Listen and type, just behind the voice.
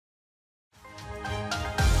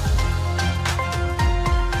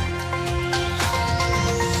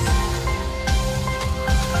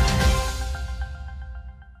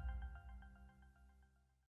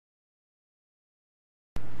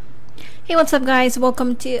Hey, what's up guys,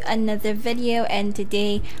 welcome to another video, and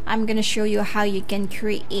today I'm gonna show you how you can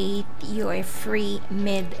create your free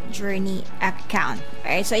Midjourney account.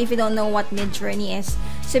 Alright, so if you don't know what Midjourney is,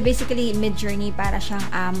 so basically Midjourney para siyang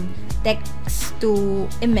text to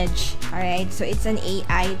image. Alright, so it's an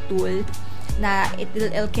AI tool na it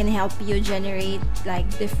can help you generate like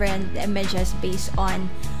different images based on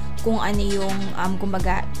kung ano yung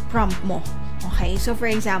kumbaga prompt mo. Okay, so for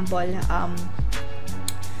example,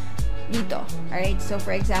 dito. Alright, so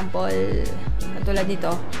for example, katulad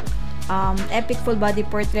nito, epic full body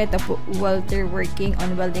portrait of Walter working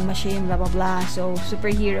on welding machine, blah blah blah. So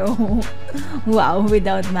superhero, wow,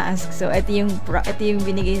 without mask. So ito yung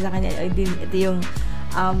binigay sa kanya, ito yung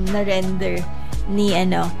na-render ni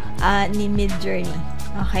ni Midjourney.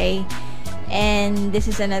 Okay, and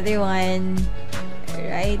this is another one.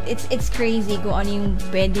 Right, it's crazy kung ano yung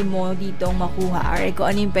pwede mo ditong makuha, or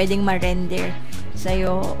kung ano yung pwedeng ma-render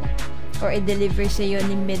sa'yo or i-deliver sa'yo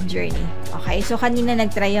ni Midjourney. Okay, so kanina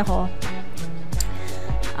nag-try ako.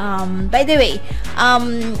 By the way,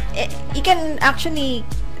 you can actually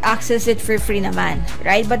access it for free naman,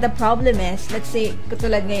 right? But the problem is, let's say,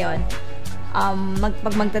 katulad ngayon,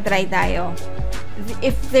 pag magta-try tayo,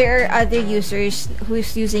 if there are other users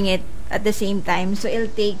who's using it at the same time, so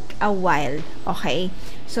it'll take a while. Okay,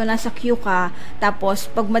 so nasa queue ka, tapos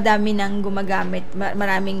pag madami nang gumagamit,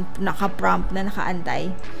 maraming naka-prompt na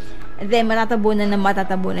nakaantay, then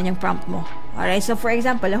matatabunan yung prompt mo. Alright, so for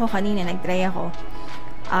example, ako kanina nag-try ako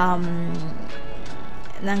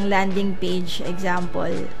ng landing page example.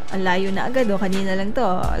 Ang layo na agad, kanina lang to,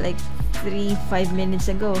 like 3-5 minutes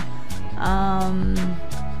ago.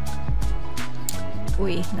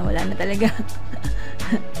 Uy, nawala na talaga.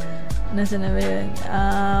 Nasa na ba yun?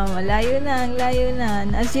 Layo na.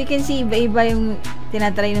 As you can see, iba-iba yung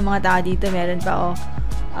tinatry ng mga tao dito. Meron pa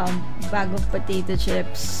bag of potato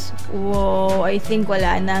chips. Wow, I think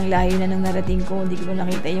wala na. Ang layo na nang narating ko. Hindi ko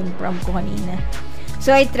nakita yung prompt ko kanina.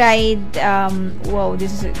 So, I tried, wow,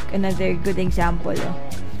 this is another good example.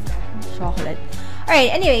 Chocolate.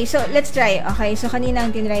 Alright, anyway, so, let's try. Okay, so, kanina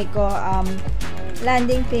ang tinry ko,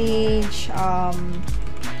 landing page,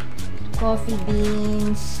 coffee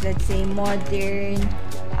beans, let's say modern,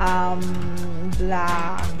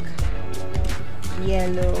 black,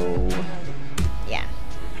 yellow. Yeah.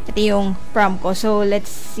 Ito yung prompt ko. So, let's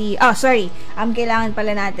see. Oh, sorry. Kailangan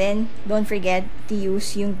pala natin, don't forget to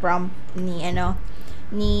use yung prompt ni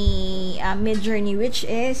Midjourney, which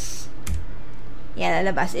is, yeah,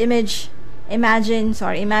 lalabas. Imagine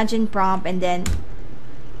prompt, and then,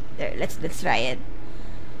 there, let's try it.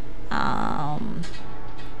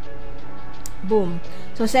 Boom.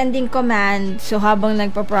 So, sending command. So, habang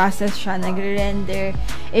nagpa-process siya, nagre-render.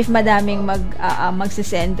 If madaming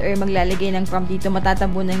magsisend or maglalagay ng prompt dito,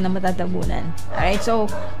 matatabunan. Alright, so,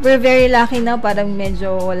 we're very lucky now. Parang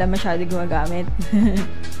medyo wala masyado gumagamit.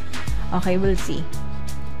 Okay, we'll see.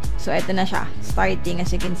 So, eto na siya. Starting,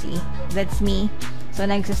 as you can see. That's me. So,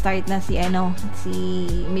 nagsa-start na si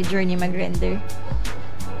Midjourney mag-render.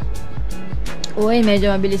 Uy,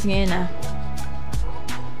 medyo mabilis ngayon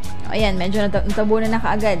ayan, medyo natabunan na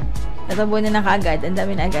kaagad. Ang dami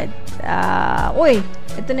na agad. Uy,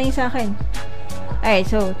 ito na yung sa akin. Alright,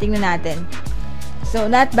 so, tingnan natin. So,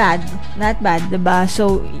 not bad, diba?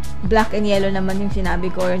 So, black and yellow naman yung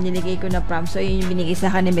sinabi ko or niligay ko na prompt. So, yun yung binigay sa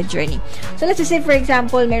akin ni Midjourney. So, let's just say, for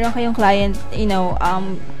example, meron kayong client,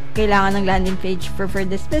 kailangan ng landing page for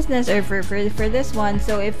this business or for this one.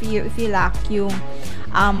 So, if you lack yung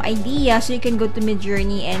idea, so you can go to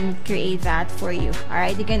Midjourney and create that for you.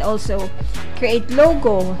 Alright, you can also create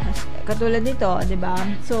logo katulad nito, diba?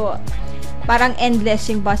 So, parang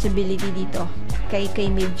endless yung possibility dito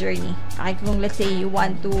kay Midjourney. Okay, kung let's say you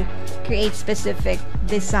want to create specific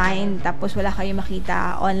design tapos wala kayong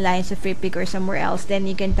makita online sa Freepik or somewhere else, then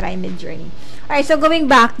you can try Midjourney. Alright, so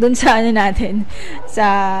going back dun sa natin,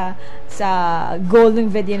 sa goal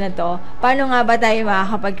ng video na to, paano nga ba tayo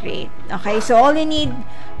makakapag-create? Okay, so all you need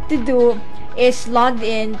to do is log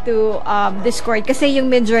in to Discord, kasi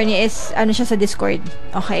yung Midjourney is siya sa Discord.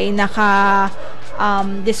 Okay, naka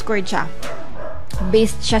Discord siya.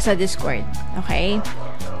 Based siya sa Discord. Okay?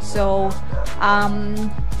 So,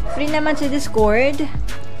 free naman sa Discord.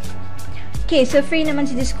 Okay, so free naman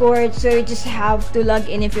sa Discord. So, you just have to log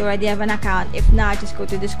in if you already have an account. If not, just go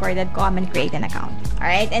to discord.com and create an account.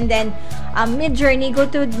 Alright? And then, Midjourney, go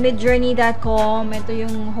to midjourney.com. Ito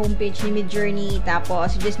yung homepage ni Midjourney.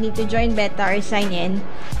 Tapos, you just need to join beta or sign in.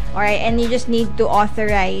 Alright? And you just need to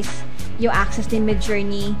authorize yung access ni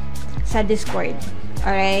Midjourney sa Discord.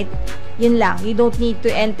 Alright? Yun lang. You don't need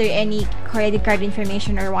to enter any credit card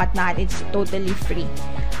information or whatnot. It's totally free.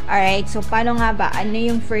 Alright, so paano nga ba? Ano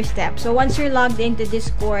yung first step? So once you're logged into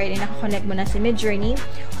Discord and nakakonect mo na si Midjourney,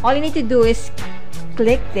 all you need to do is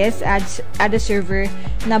click this add a server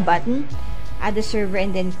na button, add a server,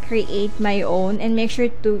 and then create my own, and make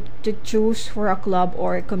sure to choose for a club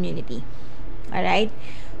or community. Alright,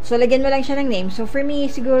 so lagyan mo lang siya ng name. So for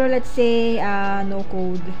me, siguro let's say no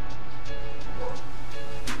code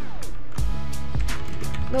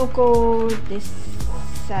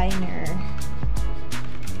designer,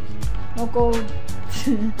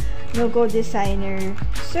 no code designer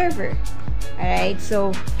server. Alright,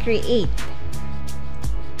 so create.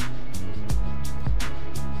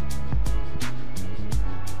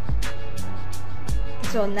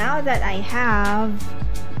 So now that I have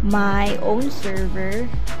my own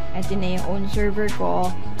server, ito na yung own server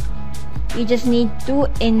ko, you just need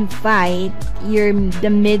to invite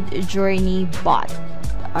the Midjourney bot.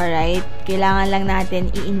 Alright, kailangan lang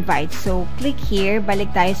natin i-invite. So click here,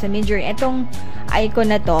 balik tayo sa Midjourney. Itong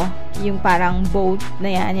icon na to, yung parang boat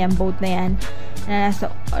na yan, yung boat na yan, na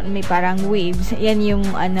nasa, may parang waves, yan yung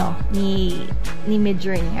ano, ni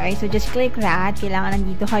Midjourney. Alright, so just click that, kailangan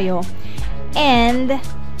nandito kayo. And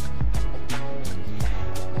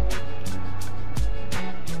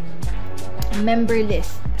member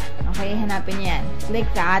list. Okay, hanapin yan. Click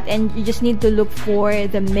that and you just need to look for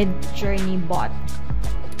the Midjourney bot.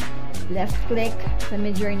 Left click sa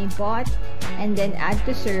Midjourney bot and then add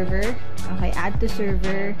to server. Okay, add to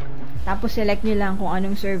server. Tapos select nyo lang kung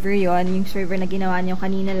anong server yon, yung server na ginawa nyo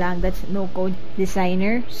kanina lang. That's no code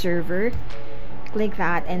designer server. Click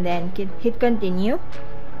that and then hit continue.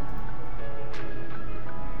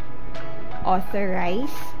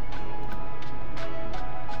 Authorize.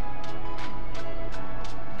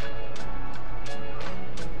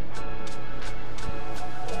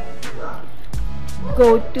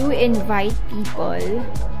 Go to invite people.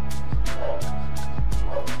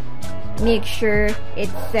 Make sure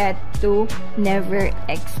it's set to never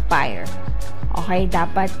expire. Okay,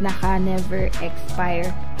 dapat naka never expire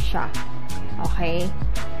siya. Okay,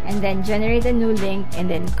 and then generate a new link and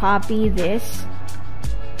then copy this.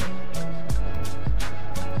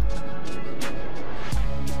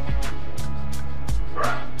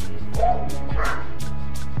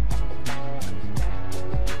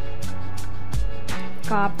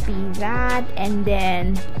 Copy that and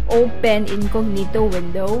then open incognito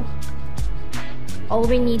window. All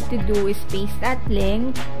we need to do is paste that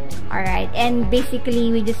link. Alright, and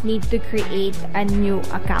basically we just need to create a new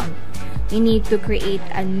account. We need to create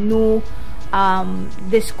a new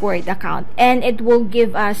Discord account, and it will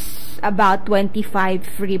give us about 25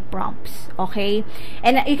 free prompts. Okay,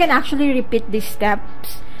 and you can actually repeat these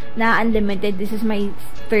steps na unlimited. This is my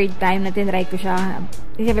third time na tinry ko siya.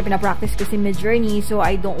 Kasi pinapractice ko si Midjourney, so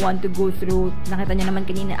I don't want to go through. Nakita nyo naman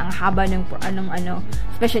kanina ang haba ng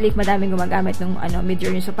especially if madaming gumagamit ng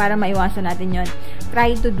Midjourney. So para maiwasan natin yon,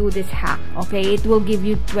 try to do this hack. Okay, it will give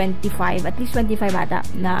you 25, at least 25 ata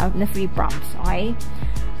na free prompts. Okay,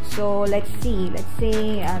 so let's see, let's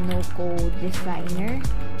say no code designer,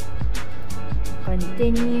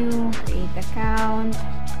 continue, create account.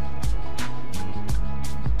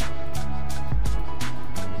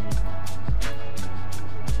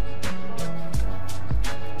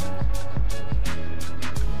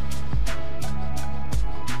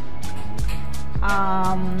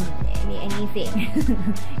 Anything.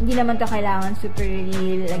 Hindi naman to kailangan super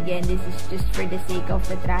real. Again, this is just for the sake of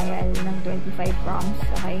the trial ng 25 prompts.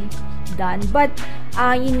 Okay? Done. But,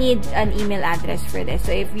 you need an email address for this.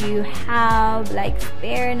 So, if you have like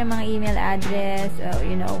spare na mga email address,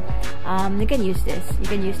 you know, you can use this. You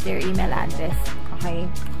can use their email address. Okay?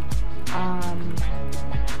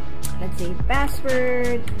 Let's say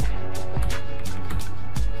password.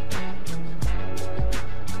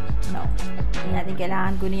 No. Hindi natin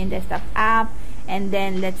kailangan kunin yung desktop app. And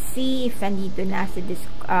then, let's see if nandito na sa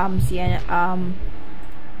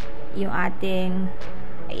yung ating,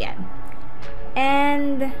 ayan.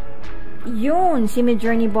 And, yun, si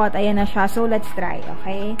Midjourney bot, ayan na siya. So, let's try,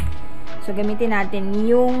 okay? So, gamitin natin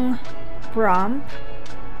yung prompt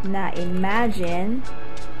na imagine,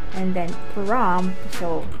 and then prompt,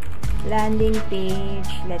 so, landing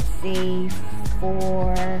page, let's say,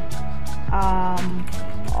 for,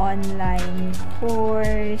 online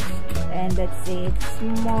course, and let's say it's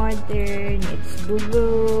modern, it's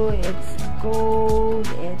blue, it's gold,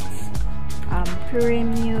 it's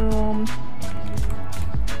premium.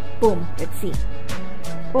 Boom, let's see.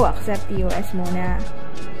 Oh, accept US muna.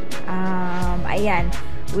 Ayan,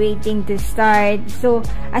 waiting to start. So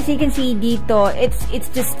as you can see dito, it's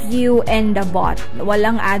just you and the bot,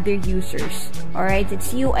 walang other users. Alright,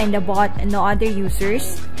 it's you and the bot and no other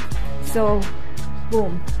users. So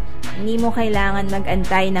boom. Hindi mo kailangan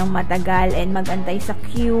mag-antay ng matagal and mag-antay sa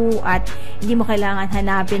queue at hindi mo kailangan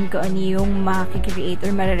hanapin kung ano yung makikreate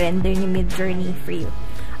or mararender ni Midjourney for you.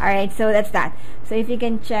 Alright, so that's that. So if you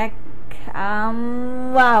can check,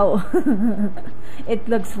 wow. It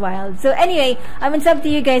looks wild. So anyway, it's up to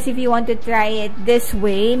you guys if you want to try it this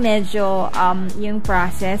way. Medyo, yung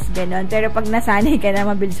process, ganon. Pero pag nasanay ka na,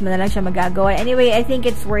 mabilis mo na lang siya magagawa. Anyway, I think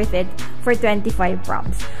it's worth it for 25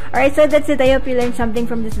 prompts. Alright, so that's it. I hope you learned something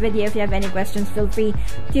from this video. If you have any questions, feel free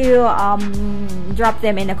to drop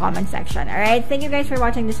them in the comment section. Alright, thank you guys for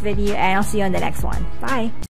watching this video, and I'll see you on the next one. Bye!